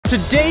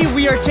Today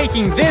we are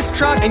taking this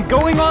truck and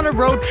going on a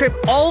road trip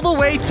all the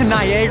way to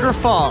Niagra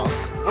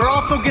Falls. We're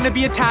also gonna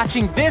be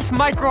attaching this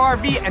micro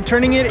RV and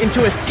turning it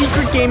into a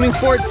secret gaming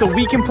fort so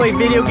we can play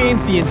video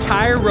games the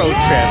entire road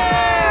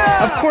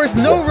trip. Of course,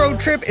 no road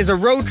trip is a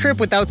road trip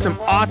without some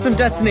awesome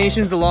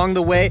destinations along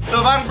the way. So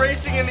if I'm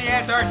racing in the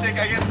Antarctic,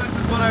 I guess this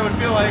is what I would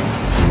feel like.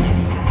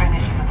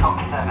 Finish in the top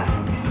 7.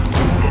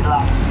 Good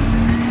luck.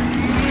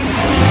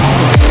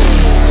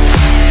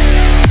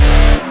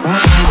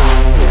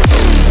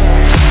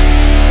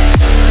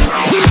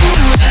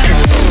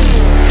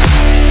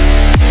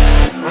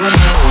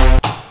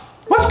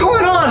 What's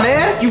going on,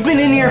 man? You've been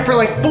in here for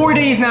like 4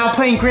 days now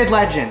playing Grid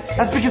Legends.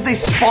 That's because they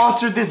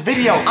sponsored this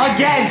video.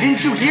 Again,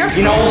 didn't you hear?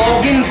 You know,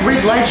 Logan,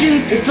 Grid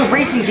Legends, it's a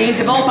racing game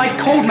developed by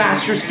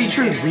Codemasters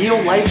featuring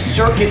real-life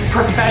circuits,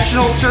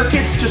 professional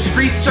circuits to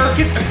street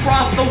circuits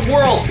across the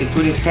world,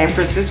 including San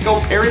Francisco,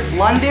 Paris,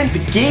 London. The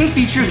game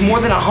features more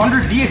than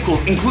 100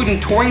 vehicles, including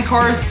touring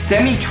cars,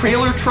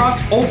 semi-trailer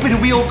trucks,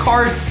 open-wheel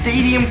cars,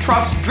 stadium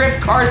trucks,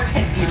 drift cars,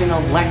 and even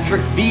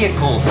electric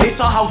vehicles. They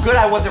saw how good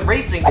I was at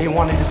racing. They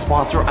wanted to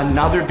sponsor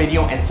another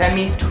video and send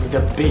me to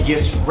the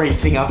biggest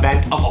racing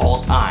event of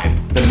all time,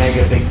 the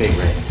Mega Big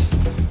Race.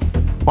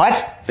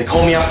 What? They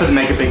called me up for the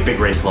Mega Big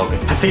Race, Logan.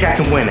 I think I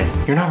can win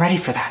it. You're not ready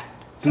for that.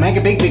 The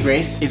Mega Big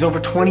Race is over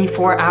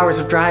 24 hours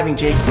of driving,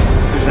 Jake.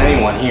 If there's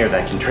anyone here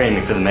that can train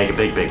me for the Mega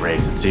Big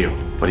Race, it's you.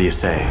 What do you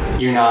say?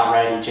 You're not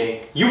ready,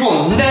 Jake. You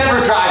will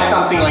never drive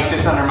something like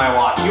this under my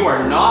watch. You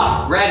are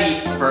not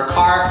ready for a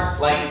car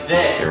like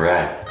this. You're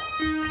right.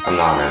 I'm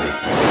not ready.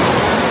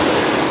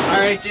 All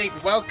right, Jake,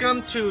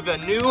 welcome to the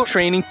new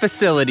training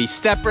facility.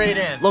 Step right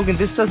in. Logan,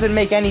 this doesn't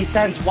make any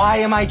sense. Why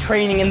am I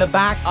training in the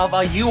back of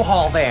a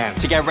U-Haul van?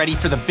 To get ready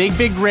for the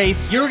big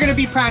race, you're gonna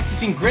be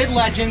practicing Grid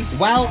Legends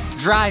while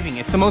driving.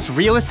 It's the most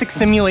realistic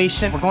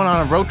simulation. We're going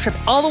on a road trip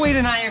all the way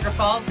to Niagara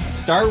Falls and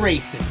start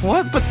racing.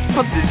 What? But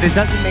this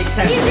doesn't make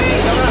sense. No,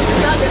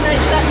 this doesn't make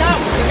sense.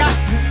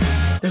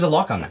 No, there's a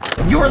lock on that.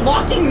 You're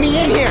locking me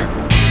in here.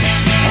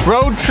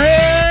 Road trip!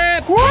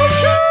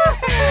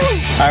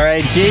 All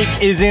right, Jake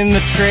is in the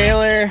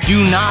trailer.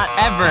 Do not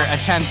ever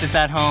attempt this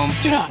at home.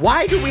 Do not.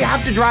 Why do we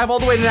have to drive all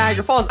the way to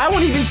Niagara Falls? I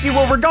won't even see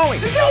where we're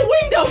going. There's no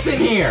windows in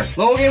here.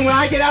 Logan, when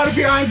I get out of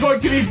here, I'm going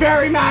to be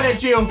very mad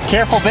at you.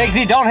 Careful,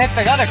 Bigsy, don't hit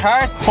the other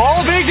cars.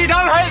 Oh, Bigsy,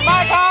 don't hit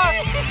my car.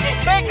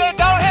 Bigsy,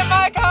 don't hit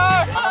my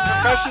car. I'm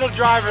a professional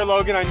driver,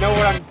 Logan. I know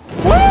what I'm...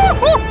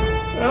 Woo!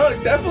 Well,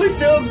 it definitely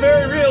feels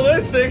very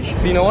realistic.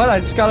 But you know what? I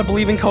just gotta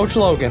believe in Coach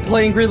Logan.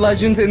 Playing Grid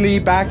Legends in the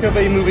back of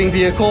a moving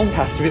vehicle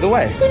has to be the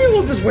way. Maybe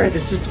we'll just wear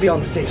this just to be on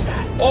the safe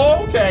side.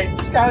 Oh, okay.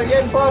 It's kinda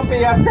getting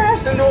bumpy. I've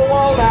crashed into a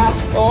wall now.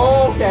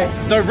 Oh, okay.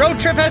 The road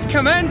trip has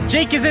commenced.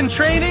 Jake is in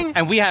training,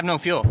 and we have no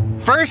fuel.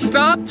 First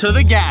stop to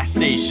the gas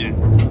station.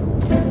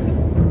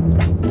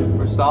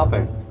 We're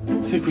stopping.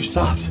 I think we've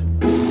stopped.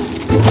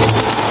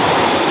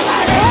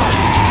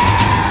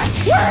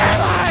 Where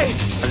am I?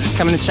 I'm just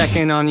coming to check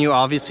in on you.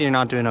 Obviously, you're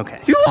not doing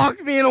okay. You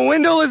locked me in a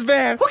windowless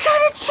van. What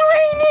kind of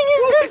training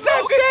is this?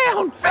 That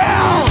sound?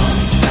 Phil!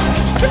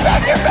 Get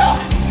back here,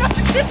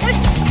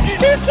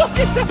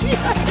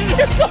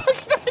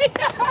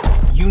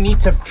 Phil! You need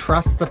to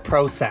trust the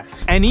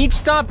process. And each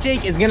stop,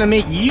 Jake, is gonna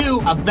make you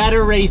a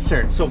better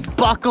racer. So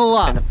buckle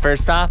up. And the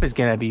first stop is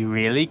gonna be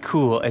really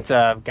cool. It's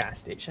a gas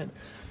station.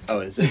 Oh,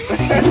 is it?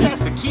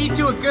 The key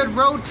to a good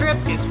road trip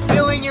is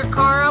filling your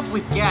car up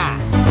with gas.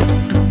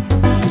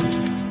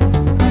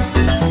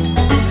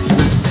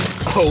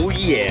 Oh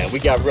yeah, we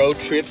got road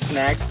trip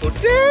snacks for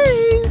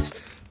days.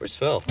 Where's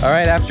Phil? All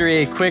right, after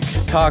a quick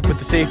talk with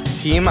the safety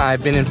team,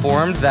 I've been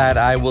informed that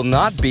I will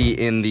not be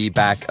in the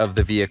back of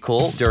the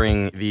vehicle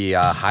during the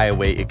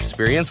highway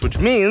experience, which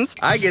means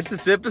I get to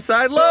sit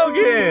beside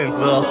Logan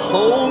the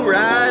whole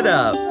ride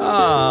up.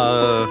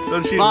 Oh,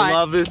 don't you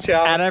love this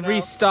challenge? At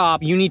every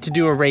stop, you need to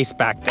do a race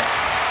back there.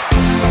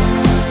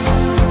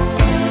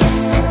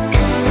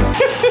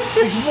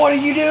 What are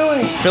you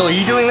doing? Phil, are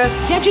you doing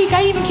this? Yeah, Jake,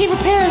 I even came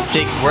prepared.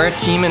 Jake, we're a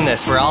team in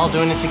this. We're all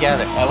doing it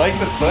together. I like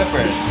the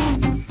slippers.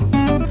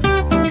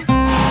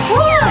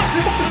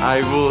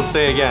 I will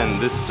say again,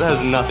 this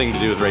has nothing to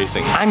do with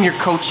racing. I'm your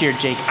coach here,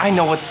 Jake. I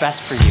know what's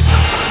best for you.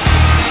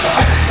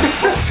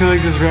 I feel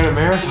like just ran a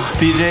marathon.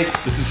 See, Jake,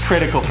 this is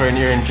critical for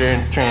your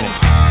endurance training.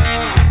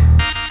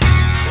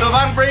 So if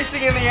I'm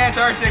racing in the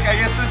Antarctic, I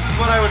guess this is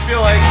what I would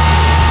feel like.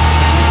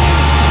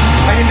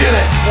 I can do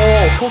this.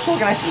 Whoa, Coach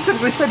Logan, I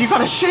specifically said you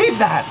gotta shave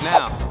that.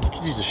 Now. You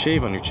could use a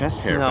shave on your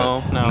chest hair.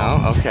 No, but... no.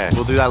 No? Okay.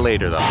 We'll do that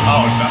later, though.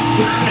 Oh, no.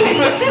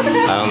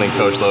 I don't think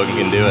Coach Logan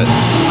can do it.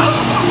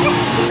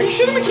 Are you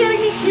sure the mechanic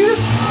needs to do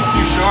this? It's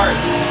too short.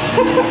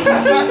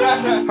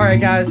 All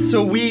right, guys,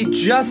 so we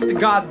just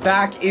got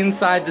back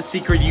inside the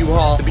secret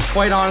U-Haul. To be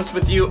quite honest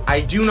with you,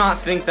 I do not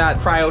think that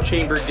cryo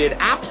chamber did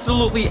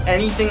absolutely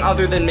anything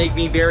other than make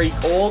me very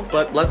cold,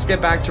 but let's get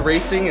back to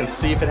racing and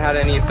see if it had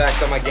any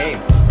effect on my game.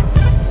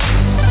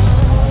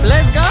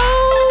 Let's go!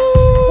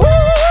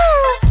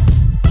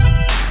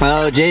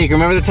 Oh, Jake,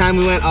 remember the time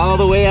we went all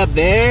the way up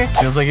there?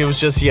 Feels like it was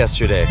just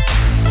yesterday.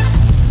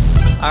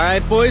 All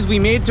right, boys, we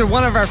made it to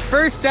one of our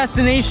first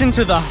destinations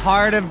to the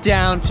heart of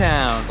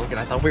downtown. Logan,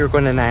 I thought we were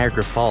going to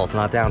Niagara Falls,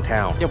 not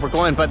downtown. Yeah, we're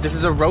going, but this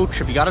is a road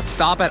trip. You gotta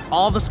stop at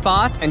all the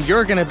spots, and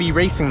you're gonna be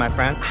racing, my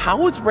friend.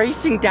 How is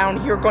racing down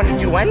here going to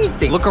do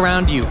anything? Look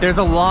around you. There's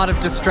a lot of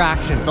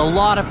distractions, a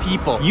lot of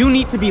people. You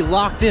need to be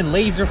locked in,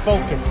 laser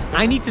focused.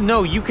 I need to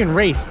know you can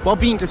race while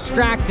being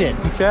distracted.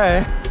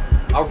 Okay.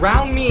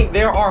 Around me,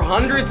 there are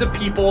hundreds of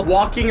people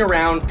walking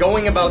around,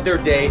 going about their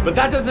day, but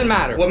that doesn't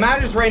matter. What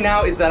matters right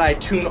now is that I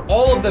tune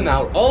all of them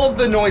out, all of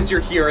the noise you're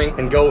hearing,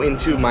 and go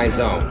into my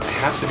zone. I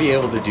have to be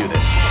able to do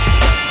this.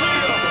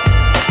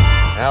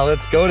 Now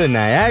let's go to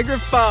Niagara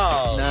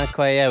Falls. Not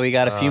quite yet, we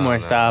got a few more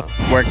stops.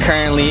 We're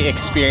currently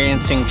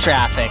experiencing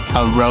traffic,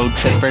 a road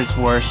tripper's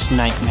worst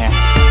nightmare.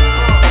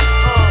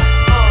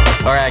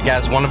 All right,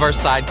 guys, one of our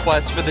side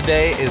quests for the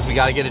day is we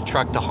gotta get a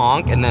truck to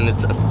honk, and then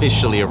it's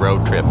officially a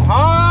road trip.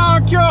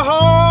 Honk your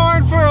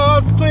horn for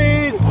us,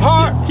 please.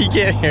 Honk. He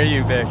can't hear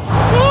you, Vix.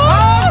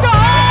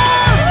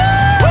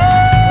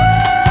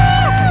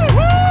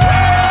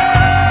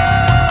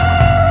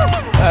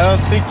 I don't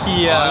think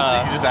he, Honestly,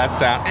 you just add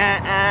sound.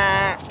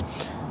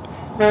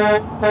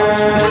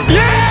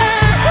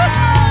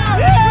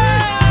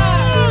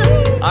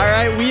 All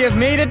right, we have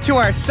made it to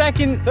our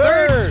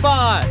third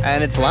spot,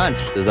 and it's lunch.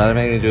 Does that have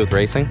anything to do with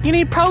racing? You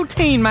need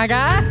protein, my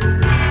guy.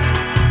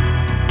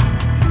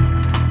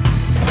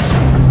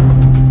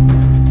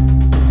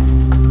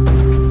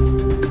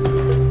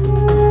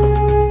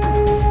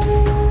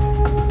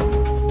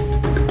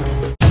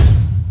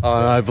 Oh,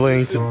 no, I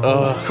blinked.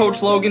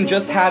 Coach Logan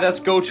just had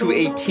us go to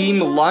a team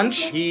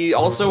lunch. He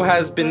also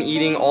has been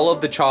eating all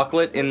of the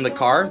chocolate in the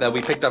car that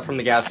we picked up from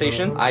the gas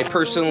station. I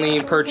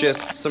personally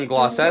purchased some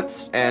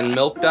glossettes and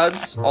milk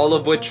duds, all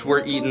of which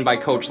were eaten by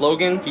Coach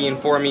Logan. He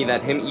informed me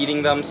that him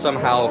eating them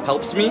somehow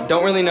helps me.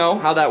 Don't really know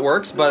how that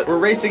works, but we're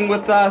racing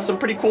with some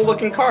pretty cool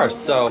looking cars,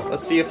 so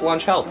let's see if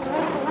lunch helped.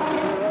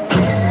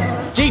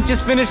 Jake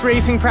just finished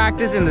racing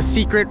practice in the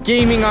secret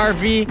gaming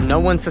RV. No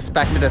one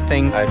suspected a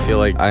thing. I feel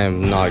like I have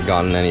not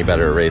gotten any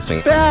better at racing.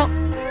 Bill,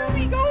 where are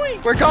we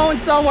going? We're going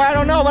somewhere, I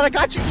don't know, but I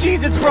got you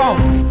Cheez-Its, bro.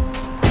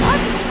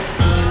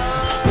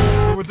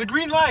 Oh, it's a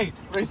green light.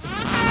 Racing.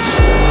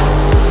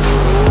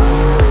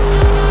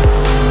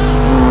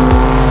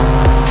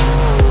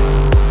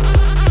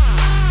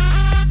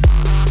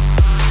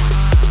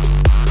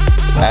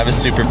 I have a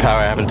superpower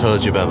I haven't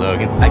told you about,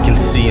 Logan. I can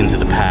see into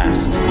the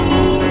past.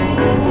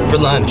 For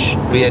lunch,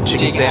 we had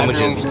chicken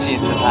sandwiches. See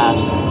into the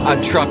past. A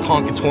truck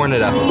honked its horn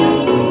at us.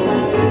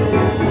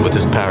 With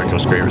this power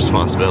comes great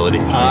responsibility.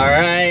 All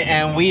right,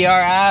 and we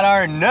are at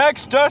our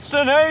next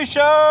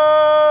destination.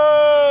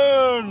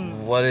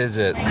 What is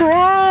it?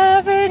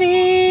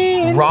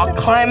 Gravity. Rock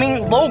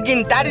climbing?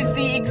 Logan, that is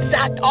the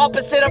exact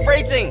opposite of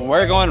racing.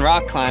 We're going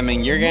rock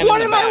climbing. You're getting.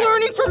 What am I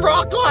learning from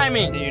rock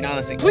climbing? You're not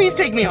listening. Please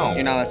take me home.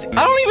 You're not listening.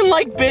 I don't even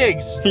like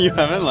bigs. You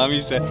haven't let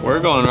me say.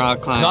 We're going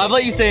rock climbing. No, I've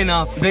let you say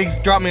enough. Bigs,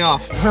 drop me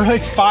off. We're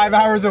like 5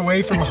 hours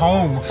away from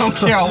home. I don't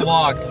care, I'll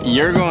walk.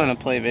 You're going to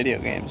play video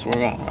games. We're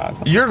going rock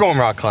climbing. You're going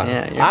rock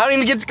climbing. Yeah, I don't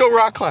even get to go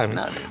rock climbing.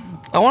 No, dude.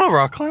 I want to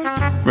rock climb.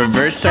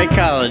 Reverse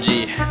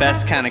psychology.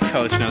 Best kind of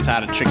coach knows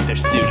how to trick their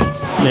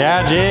students.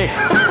 Yeah, Jake.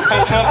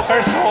 That's not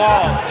part of the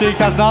wall. Jake,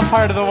 that's not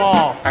part of the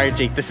wall. All right,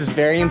 Jake, this is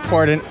very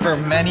important for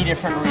many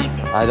different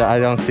reasons. I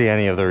don't see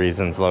any of the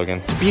reasons,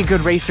 Logan. To be a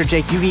good racer,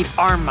 Jake, you need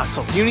arm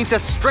muscles. You need to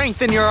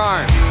strengthen your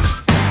arms.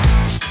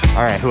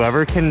 All right,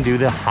 whoever can do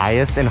the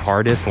highest and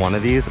hardest one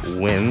of these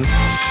wins.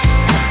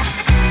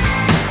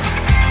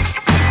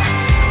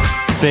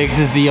 Biggs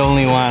is the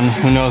only one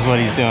who knows what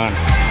he's doing.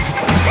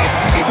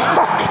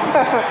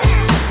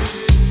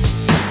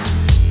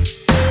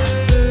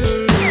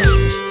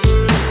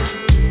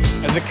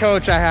 As a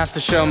coach, I have to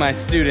show my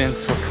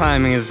students what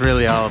climbing is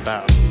really all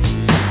about.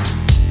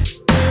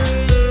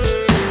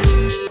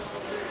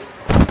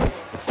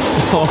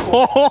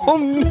 Oh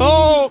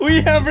no!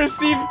 We have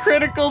received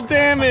critical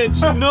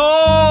damage!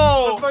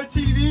 No! That's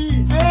my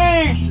TV.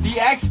 Thanks! The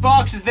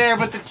Xbox is there,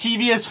 but the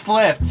TV is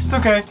flipped. It's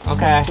okay.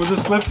 Okay. We'll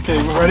just lift. Okay,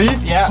 we're ready?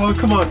 Yeah. Oh,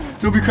 come on.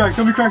 Don't be cracked.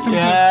 Don't be cracked. Don't be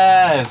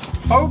cracked. Yes!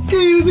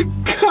 Okay, there's a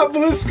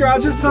couple of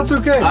scratches, but that's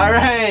okay. All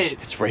right!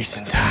 It's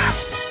racing time.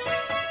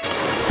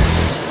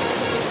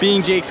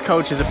 Being Jake's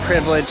coach is a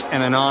privilege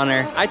and an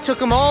honor. I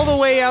took him all the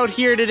way out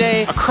here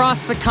today,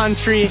 across the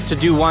country, to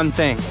do one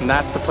thing, and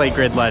that's to play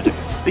Grid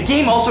Legends. The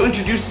game also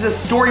introduces a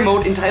story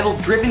mode entitled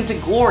Driven to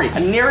Glory, a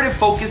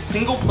narrative-focused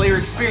single-player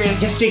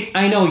experience. Yes, Jake,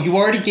 I know. You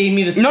already gave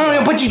me this.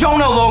 No, but you don't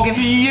know, Logan.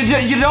 You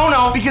don't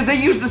know, because they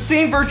use the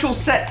same virtual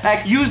set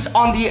tech used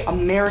on the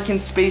American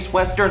space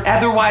western,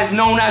 otherwise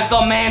known as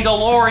The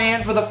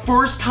Mandalorian. For the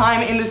first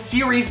time in the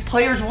series,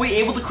 players will be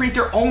able to create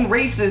their own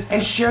races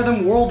and share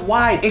them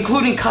worldwide,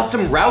 including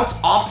custom routes,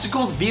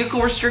 obstacles,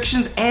 vehicle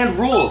restrictions, and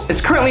rules.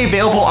 It's currently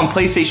available on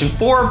PlayStation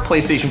 4,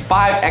 PlayStation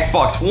 5,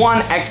 Xbox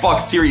One,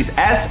 Xbox Series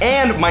S,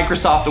 and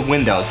Microsoft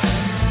Windows.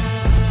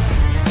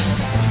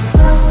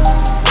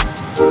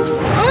 We're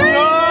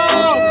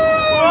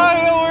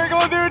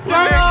going through a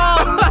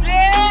tunnel!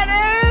 Yeah,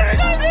 dude! We're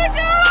going through a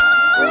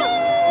tunnel!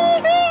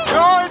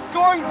 Oh, it's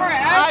going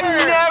forever!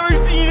 I've never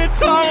seen a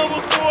tunnel!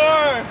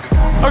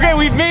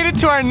 it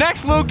to our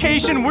next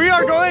location. We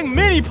are going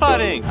mini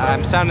putting.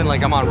 I'm sounding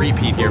like I'm on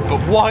repeat here, but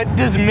what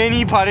does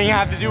mini putting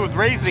have to do with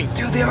racing?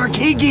 Dude, there are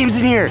arcade games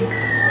in here.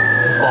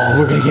 Oh,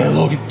 we're gonna get it,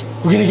 Logan.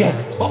 We're gonna get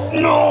it. Oh,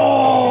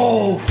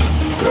 no!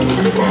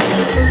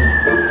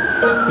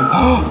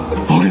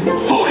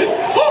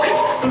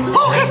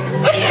 Logan,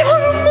 I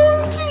got a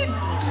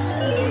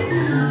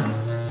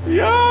monkey!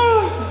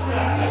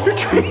 Yeah! Your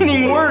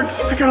training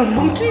works. I got a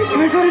monkey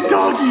and I got a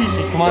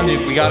doggy. Come on,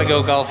 dude, we gotta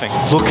go golfing.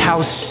 Look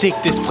how sick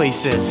this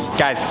place is.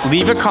 Guys,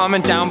 leave a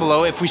comment down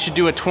below if we should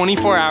do a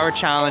 24-hour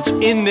challenge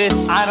in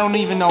this. I don't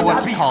even know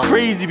what to call it.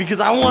 Crazy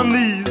because I won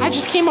these. I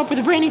just came up with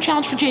a brand new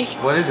challenge for Jake.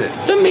 What is it?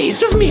 The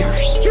Maze of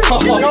Mirrors. I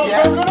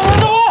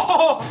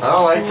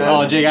don't like this.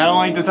 Oh, Jake, I don't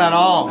like this at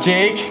all.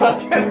 Jake,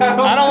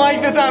 I don't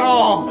like this at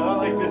all. I don't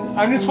like this.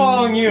 I'm just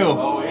following you.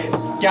 Oh, wait.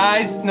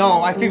 Guys,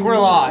 no, I think we're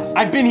lost.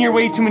 I've been here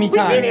way too many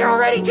times. Been here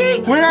already,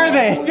 Jake. Where are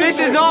they? This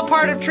is not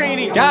part of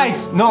training.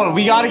 Guys, no,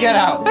 we gotta get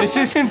out. This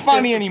isn't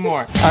funny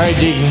anymore. All right,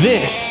 Jake,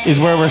 this is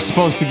where we're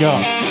supposed to go.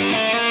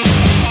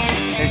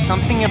 There's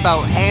something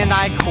about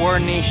hand-eye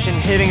coordination,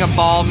 hitting a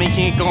ball,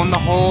 making it go in the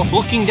hole,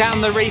 looking down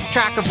the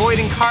racetrack,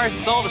 avoiding cars.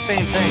 It's all the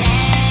same thing.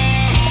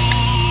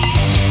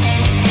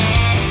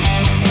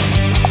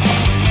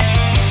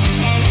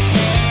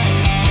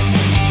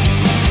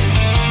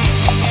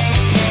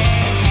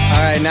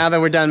 All right, now that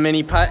we're done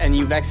mini putt and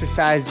you've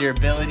exercised your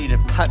ability to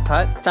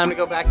putt, it's time to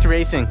go back to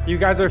racing. You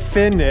guys are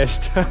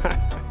finished.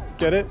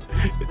 Get it?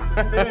 It's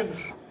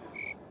finished.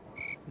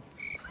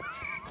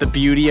 The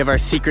beauty of our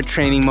secret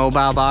training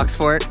mobile box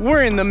fort.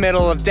 We're in the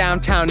middle of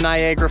downtown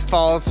Niagara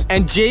Falls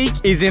and Jake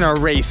is in a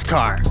race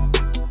car.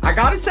 I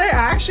gotta say,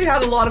 I actually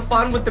had a lot of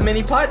fun with the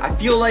mini putt. I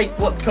feel like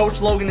what Coach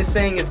Logan is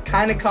saying is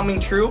kind of coming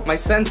true. My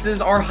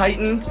senses are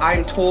heightened.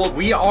 I'm told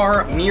we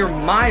are mere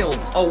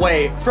miles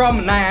away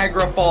from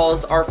Niagara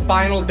Falls, our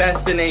final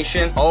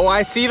destination. Oh,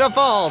 I see the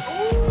falls.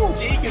 Ooh.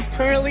 Jake is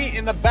currently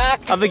in the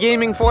back of the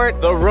gaming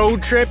fort. The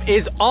road trip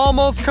is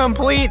almost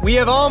complete. We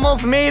have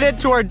almost made it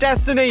to our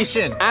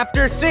destination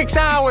after 6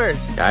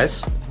 hours.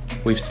 Guys,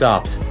 we've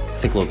stopped. I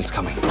think Logan's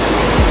coming.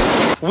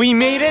 We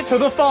made it to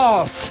the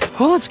falls.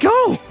 Oh, let's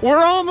go.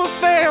 We're almost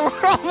there.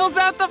 We're almost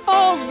at the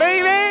falls,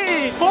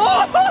 baby.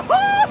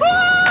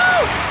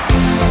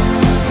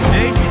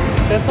 Jake,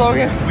 Yes,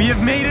 Logan? we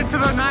have made it to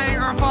the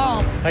Niagara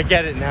Falls. I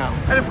get it now.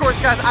 And of course,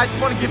 guys, I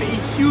just want to give a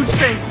huge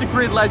thanks to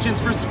Grid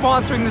Legends for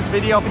sponsoring this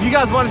video. If you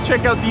guys want to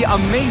check out the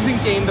amazing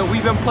game that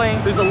we've been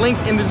playing, there's a link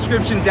in the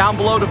description down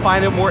below to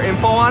find out more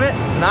info on it.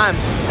 And I'm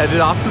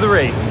headed off to the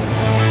race.